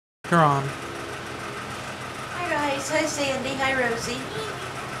You're on. Hi guys, hi Sandy, hi Rosie.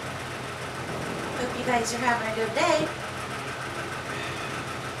 Hope you guys are having a good day.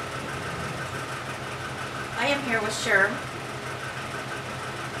 I am here with Sherm.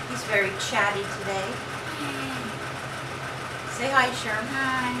 He's very chatty today. Say hi, Sherm.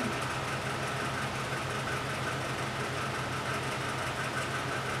 Hi.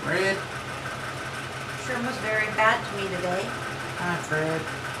 Fred. Sherm was very bad to me today. Hi, Fred.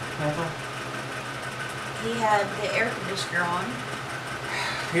 Ethel. He had the air conditioner on,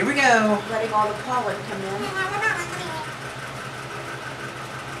 Here we go. letting all the pollen come in.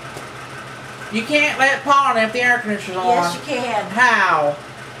 You can't let pollen if the air conditioner's on. Yes, you can. How?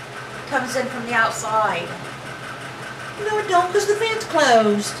 It comes in from the outside. No, it don't, because the vent's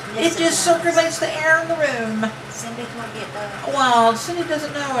closed. Yes, it just it does. circulates the air in the room. Cindy told me it does. Well, Cindy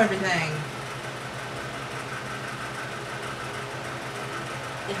doesn't know everything.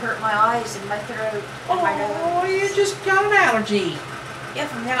 It hurt my eyes and my throat and my Oh, nose. you just got an allergy. Yeah,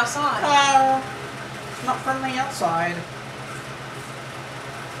 from the outside. Oh, not from the outside.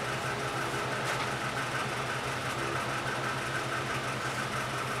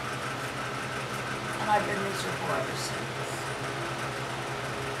 And I've been miserable ever since.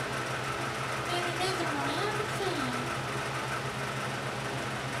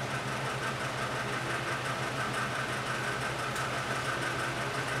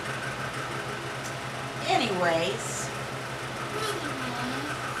 Anyways,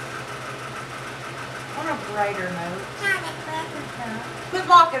 on a brighter note, quit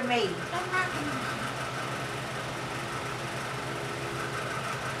mocking me.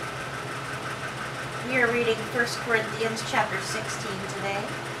 We are reading 1 Corinthians chapter 16 today.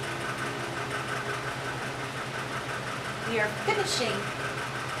 We are finishing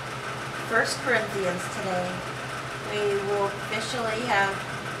 1 Corinthians today. We will officially have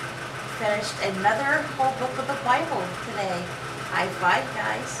finished another whole book of the Bible today. High five,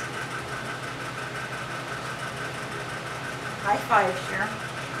 guys. High five, sure.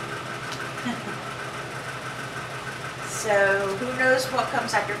 So, who knows what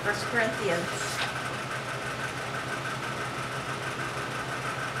comes after 1 Corinthians?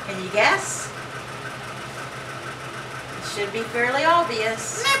 Can you guess? It should be fairly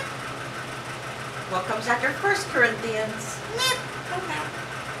obvious. What comes after 1 Corinthians?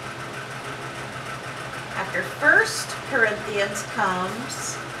 After 1 Corinthians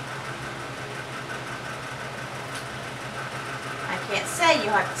comes, I can't say,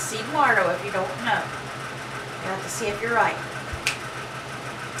 you'll have to see tomorrow if you don't know. You have to see if you're right.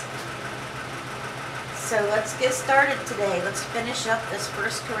 So let's get started today. Let's finish up this 1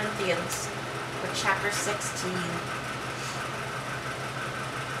 Corinthians with chapter 16.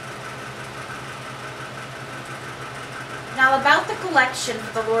 Now about the collection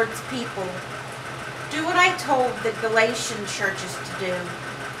for the Lord's people, do what I told the Galatian churches to do.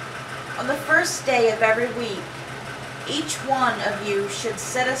 On the first day of every week, each one of you should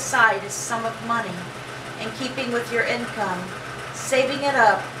set aside a sum of money in keeping with your income, saving it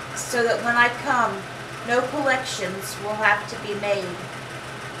up so that when I come, no collections will have to be made.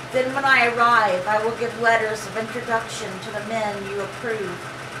 Then when I arrive, I will give letters of introduction to the men you approve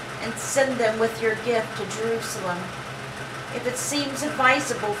and send them with your gift to Jerusalem. If it seems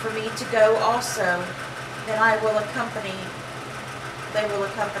advisable for me to go also, then they will accompany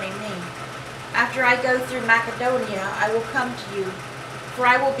me. After I go through Macedonia, I will come to you, for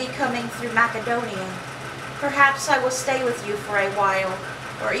I will be coming through Macedonia. Perhaps I will stay with you for a while,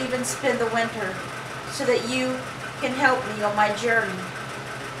 or even spend the winter, so that you can help me on my journey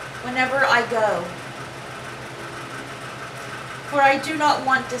whenever I go. For I do not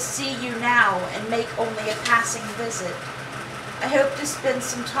want to see you now and make only a passing visit. I hope to spend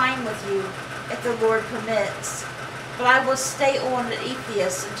some time with you, if the Lord permits, but I will stay on at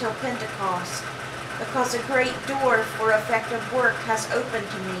Ephesus until Pentecost, because a great door for effective work has opened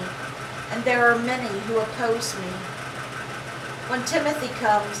to me, and there are many who oppose me. When Timothy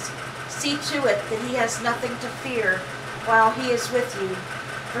comes, see to it that he has nothing to fear while he is with you,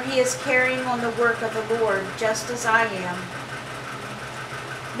 for he is carrying on the work of the Lord just as I am.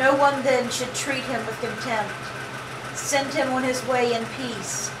 No one then should treat him with contempt. Send him on his way in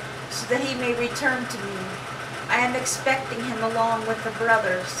peace, so that he may return to me. I am expecting him along with the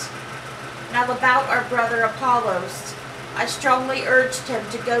brothers. Now about our brother Apollos, I strongly urged him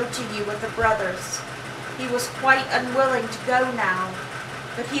to go to you with the brothers. He was quite unwilling to go now,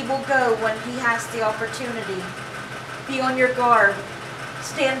 but he will go when he has the opportunity. Be on your guard.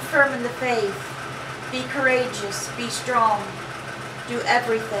 Stand firm in the faith. Be courageous. Be strong. Do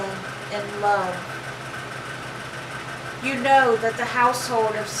everything in love. You know that the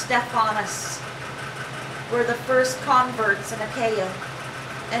household of Stephanas were the first converts in Achaia,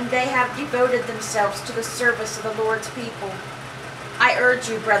 and they have devoted themselves to the service of the Lord's people. I urge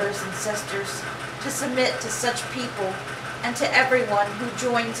you, brothers and sisters, to submit to such people and to everyone who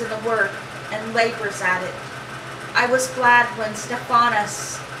joins in the work and labors at it. I was glad when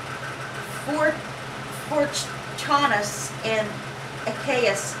Stephanas, Fortunatus, and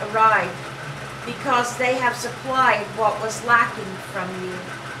Achaeus arrived, because they have supplied what was lacking from you.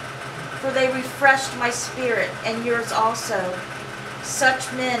 For they refreshed my spirit and yours also.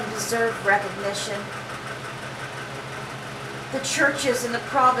 Such men deserve recognition. The churches in the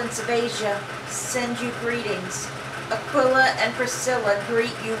province of Asia send you greetings. Aquila and Priscilla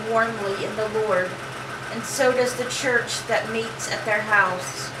greet you warmly in the Lord, and so does the church that meets at their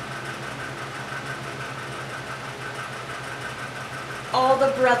house. All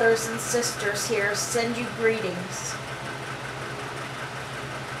the brothers and sisters here send you greetings.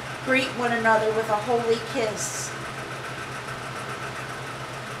 Greet one another with a holy kiss.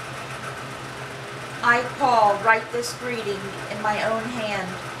 I, Paul, write this greeting in my own hand.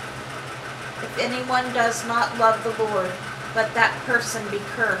 If anyone does not love the Lord, let that person be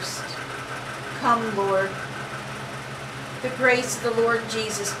cursed. Come, Lord. The grace of the Lord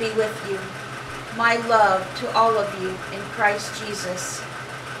Jesus be with you. My love to all of you in Christ Jesus.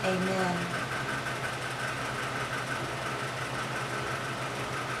 Amen.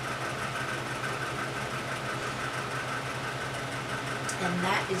 And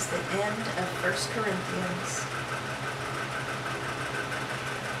that is the end of 1 Corinthians.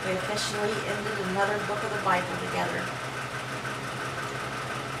 We officially ended another book of the Bible together.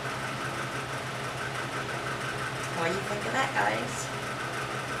 What do you think of that, guys?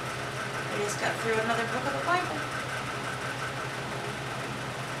 We just got through another book of the Bible.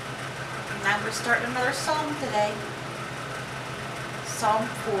 And now we're starting another psalm today. Psalm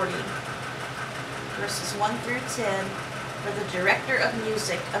 40, verses 1 through 10, for the director of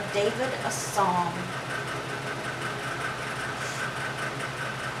music of David, a psalm.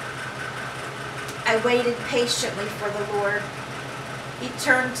 I waited patiently for the Lord. He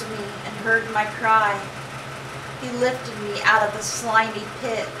turned to me and heard my cry. He lifted me out of the slimy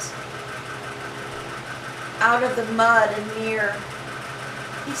pit, out of the mud and mire.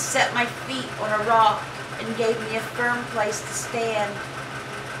 He set my feet on a rock and gave me a firm place to stand.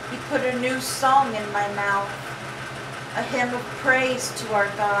 He put a new song in my mouth, a hymn of praise to our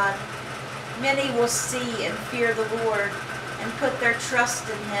God. Many will see and fear the Lord and put their trust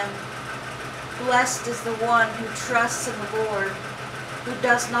in him. Blessed is the one who trusts in the Lord, who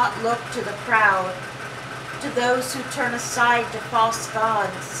does not look to the proud, to those who turn aside to false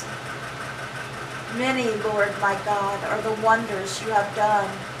gods. Many, Lord my God, are the wonders you have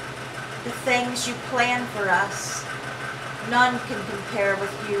done, the things you plan for us. None can compare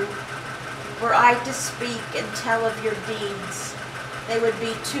with you. Were I to speak and tell of your deeds, they would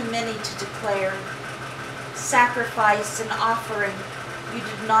be too many to declare. Sacrifice and offering you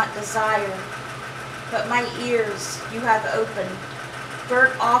did not desire, but my ears you have opened.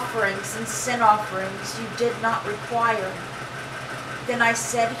 Burnt offerings and sin offerings you did not require. Then I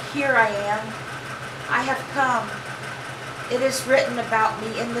said, here I am. I have come. It is written about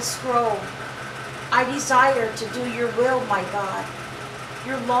me in the scroll. I desire to do your will, my God.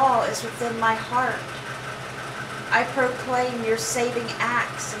 Your law is within my heart. I proclaim your saving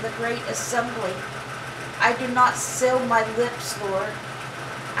acts in the great assembly. I do not seal my lips, Lord.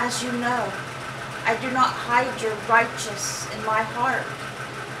 As you know, I do not hide your righteous in my heart.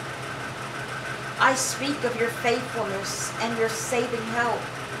 I speak of your faithfulness and your saving help.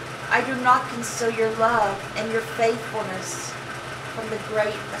 I do not conceal your love and your faithfulness from the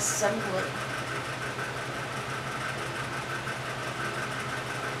great assembly.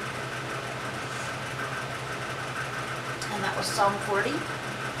 And that was Psalm 40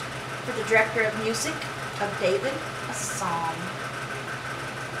 for the director of music of David, a psalm.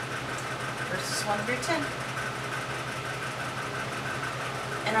 Verses 1 through 10.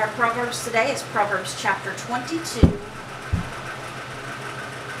 And our Proverbs today is Proverbs chapter 22.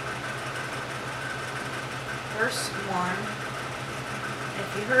 Verse 1. And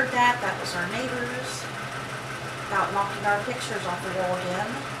if you heard that, that was our neighbors about knocking our pictures off the wall again.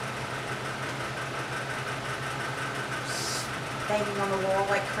 Banging on the wall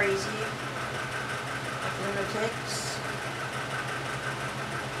like crazy, like lunatics.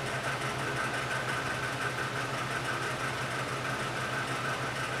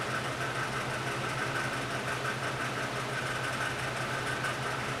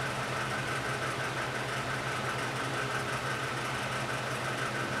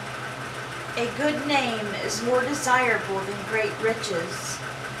 A good name is more desirable than great riches.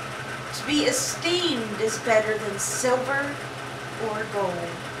 To be esteemed is better than silver or gold.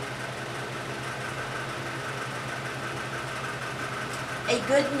 A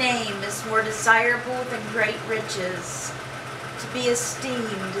good name is more desirable than great riches. To be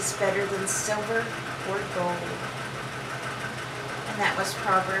esteemed is better than silver or gold. And that was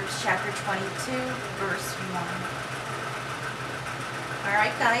Proverbs chapter 22, verse 1.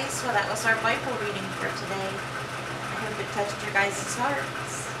 Alright guys, well that was our Bible reading for today. I hope it touched your guys'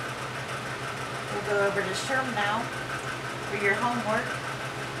 hearts. We'll go over to Sherm now for your homework.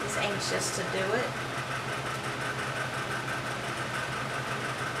 He's anxious to do it.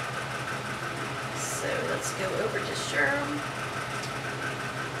 So let's go over to Sherm.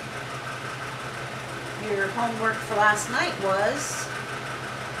 Your homework for last night was...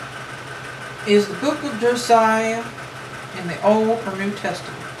 Is the book of Josiah in the Old or New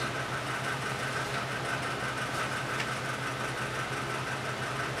Testament?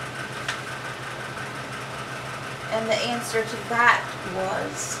 And the answer to that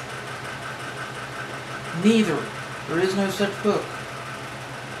was... Neither. There is no such book.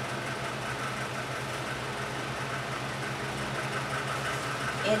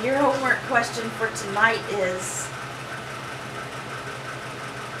 And your homework question for tonight is...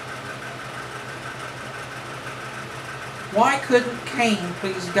 Why couldn't Cain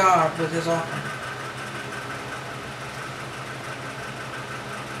please God with his offering?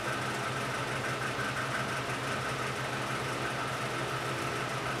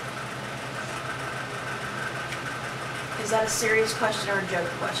 Is that a serious question or a joke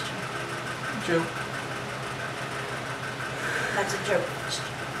question? Joke. That's a joke question.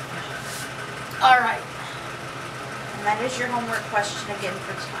 Alright. And that is your homework question again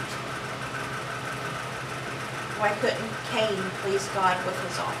for tonight. Why couldn't Cain please God with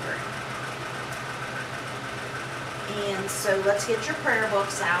his offering? And so let's get your prayer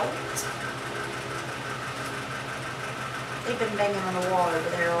books out. They've been banging on the wall over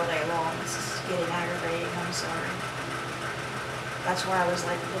there all day long. This is getting aggravating, I'm sorry. That's why I was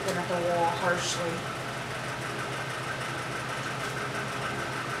like looking at the wall harshly.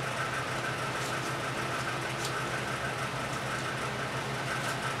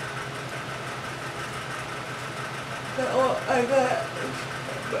 I got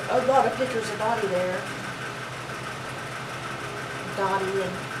a lot of pictures of Dottie there.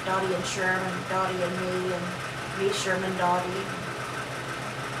 Dottie and Sherman, Dottie and me, Sherman, Dottie.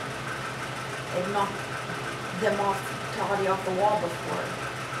 They've knocked them Dottie off the wall before,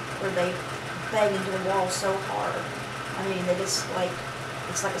 where they bang into the wall so hard. I mean, they just like,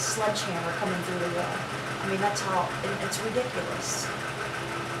 it's like a sledgehammer coming through the wall. I mean, that's how, it's ridiculous.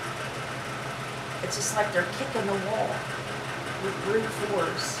 It's just like they're kicking the wall with brute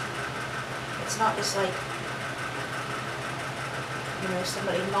force. It's not just like, you know,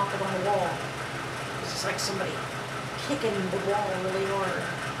 somebody knocking on the wall. It's just like somebody kicking the wall really hard.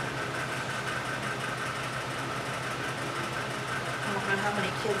 I don't know how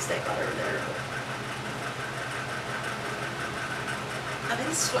many kids they got over there, but I think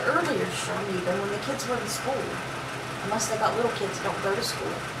this was earlier, Sean, even when the kids were in school. Unless they got little kids that don't go to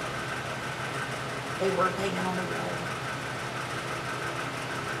school. They were hanging on the wall.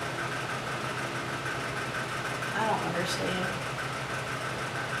 I don't understand.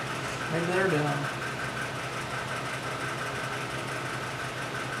 Maybe they're dumb.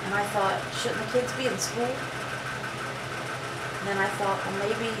 And I thought, shouldn't the kids be in school? And then I thought, well,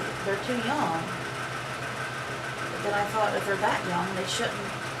 maybe they're too young. But then I thought, if they're that young, they shouldn't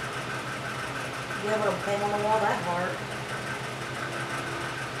be able to bang on the wall that hard.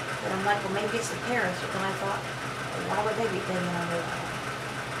 And I'm like, well, maybe it's the parents. But then I thought, well, why would they be banging on the wall?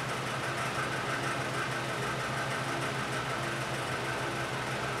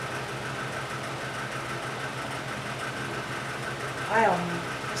 I don't know.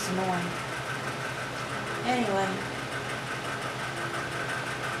 It's annoying. Anyway.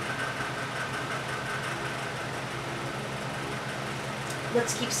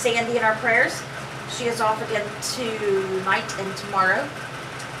 Let's keep Sandy in our prayers. She is off again tonight and tomorrow.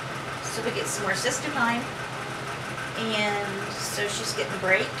 So we get some more sister time. And so she's getting a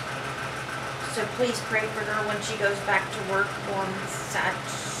break. So please pray for her when she goes back to work on Saturday.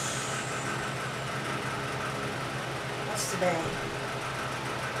 What's today?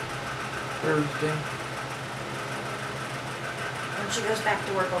 Thursday. When she goes back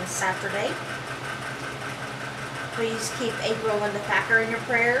to work on Saturday. Please keep April Linda Thacker in your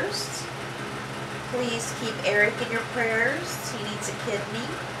prayers. Please keep Eric in your prayers. He needs a kidney.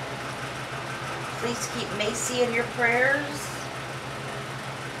 Please keep Macy in your prayers.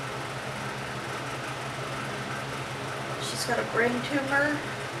 got a brain tumor.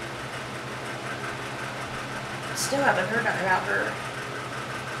 Still haven't heard nothing about her.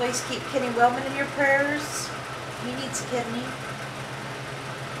 Please keep Kenny Wellman in your prayers. He needs a kidney.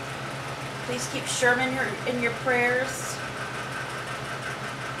 Please keep Sherman in your prayers.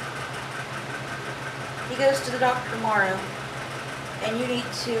 He goes to the doctor tomorrow. And you need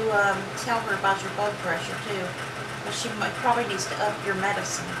to tell her about your blood pressure too. But she probably needs to up your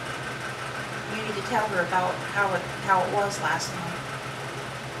medicine. You need to tell her about how it was last night.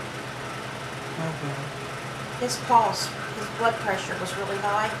 Okay. His pulse, his blood pressure was really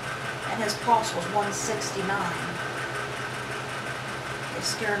high, and his pulse was 169. It's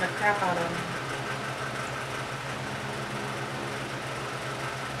scaring the crap out of him.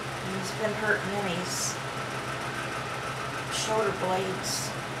 And he's been hurting in his shoulder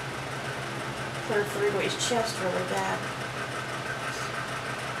blades. Clear through to his chest really bad.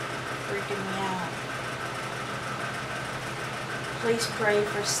 Freaking me out. Please pray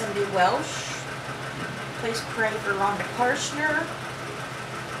for Cindy Welsh. Please pray for Rhonda Karshner,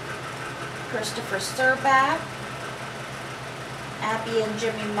 Christopher Sturback, Abby and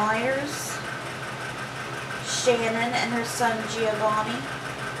Jimmy Myers, Shannon and her son Giovanni.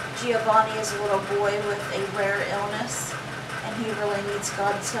 Giovanni is a little boy with a rare illness, and he really needs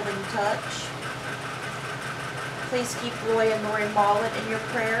God's healing touch. Please keep Roy and Lori Mollett in your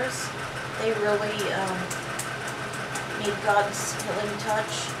prayers. They really need God's healing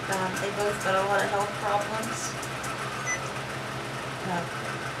touch. They both got a lot of health problems.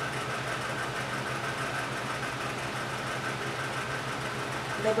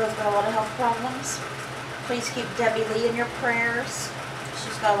 They both got a lot of health problems. Please keep Debbie Lee in your prayers.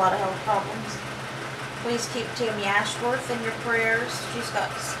 She's got a lot of health problems. Please keep Tammy Ashworth in your prayers. She's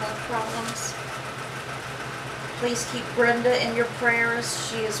got health problems. Please keep Brenda in your prayers.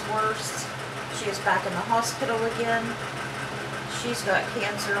 She is worse. She is back in the hospital again. She's got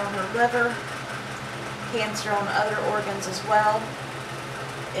cancer on her liver, cancer on other organs as well,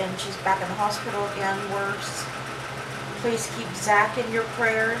 and she's back in the hospital again, worse. Please keep Zach in your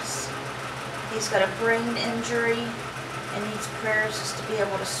prayers. He's got a brain injury and needs prayers just to be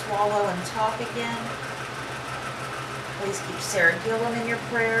able to swallow and talk again. Please keep Sarah Gillen in your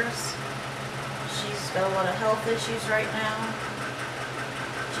prayers. She's got a lot of health issues right now.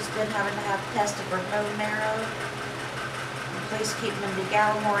 She's been having to have tests of her bone marrow. And please keep Mindy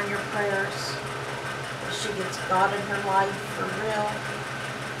Gallimore in your prayers. She gets God in her life for real.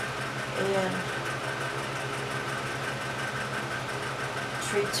 And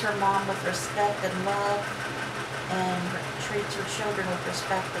treats her mom with respect and love. And treats her children with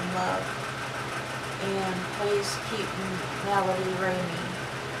respect and love. And please keep Melody Ramey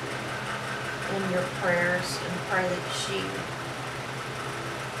in your prayers and pray that she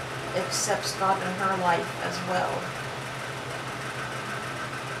accepts God in her life as well.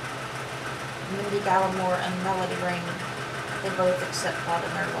 Mindy Gallimore and Melody Ramey, they both accept God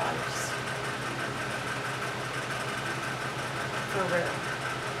in their lives. For real.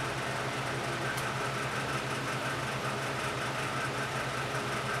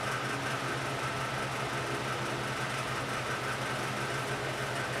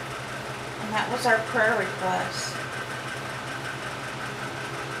 And that was our prayer request.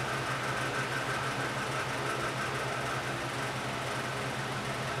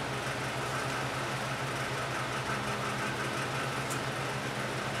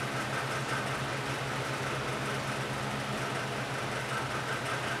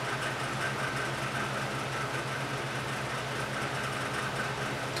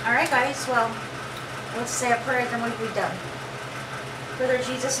 Alright guys, well, let's say a prayer then we'll be done. Brother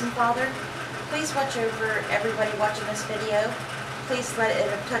Jesus and Father, please watch over everybody watching this video. Please let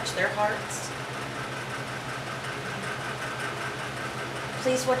it touch their hearts.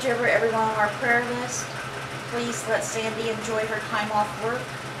 Please watch over everyone on our prayer list. Please let Sandy enjoy her time off work.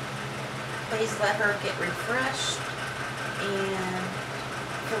 Please let her get refreshed and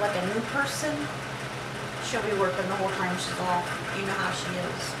feel like a new person. She'll be working the whole time she's off. You know how she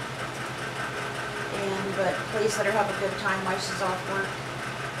is. But please let her have a good time while she's off work.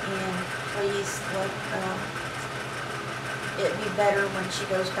 And please let it be better when she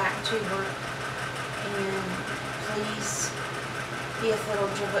goes back to work. And please be with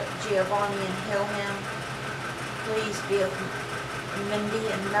little Giovanni and heal him. Please be with Mindy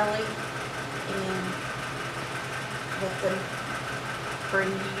and Melly and let them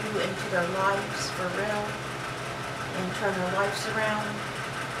bring you into their lives for real and turn their lives around.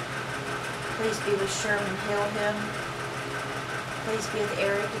 Please be with Sherman, heal him. Please be with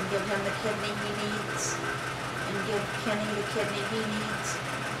Eric and give him the kidney he needs. And give Kenny the kidney he needs.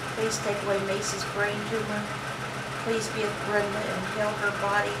 Please take away Macy's brain tumor. Please be with Brenda and heal her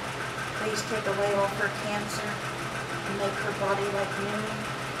body. Please take away all her cancer and make her body like new.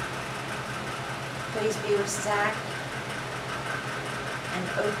 Please be with Zach and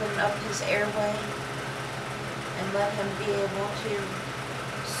open up his airway and let him be able to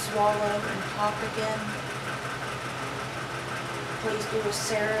swallow and talk again. Please be with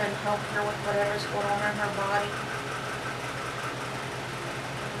Sarah and help her with whatever's going on in her body.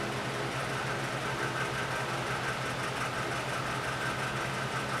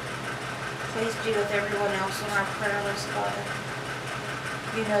 Please be with everyone else on our prayer list, Father.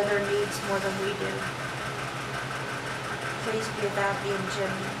 You know their needs more than we do. Please be with Abby and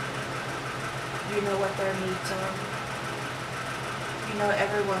Jimmy. You know what their needs are. You know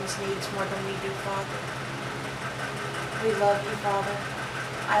everyone's needs more than we do, Father. We love you, Father.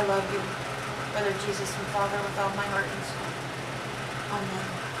 I love you, Brother Jesus and Father, with all my heart and soul. Amen.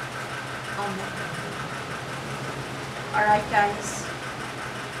 Amen. Alright, guys.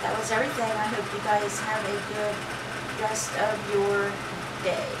 That was everything. I hope you guys have a good rest of your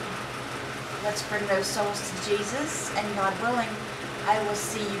day. Let's bring those souls to Jesus, and God willing, I will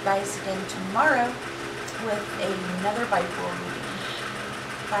see you guys again tomorrow with another Bible reading.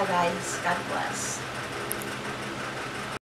 Bye guys. God bless.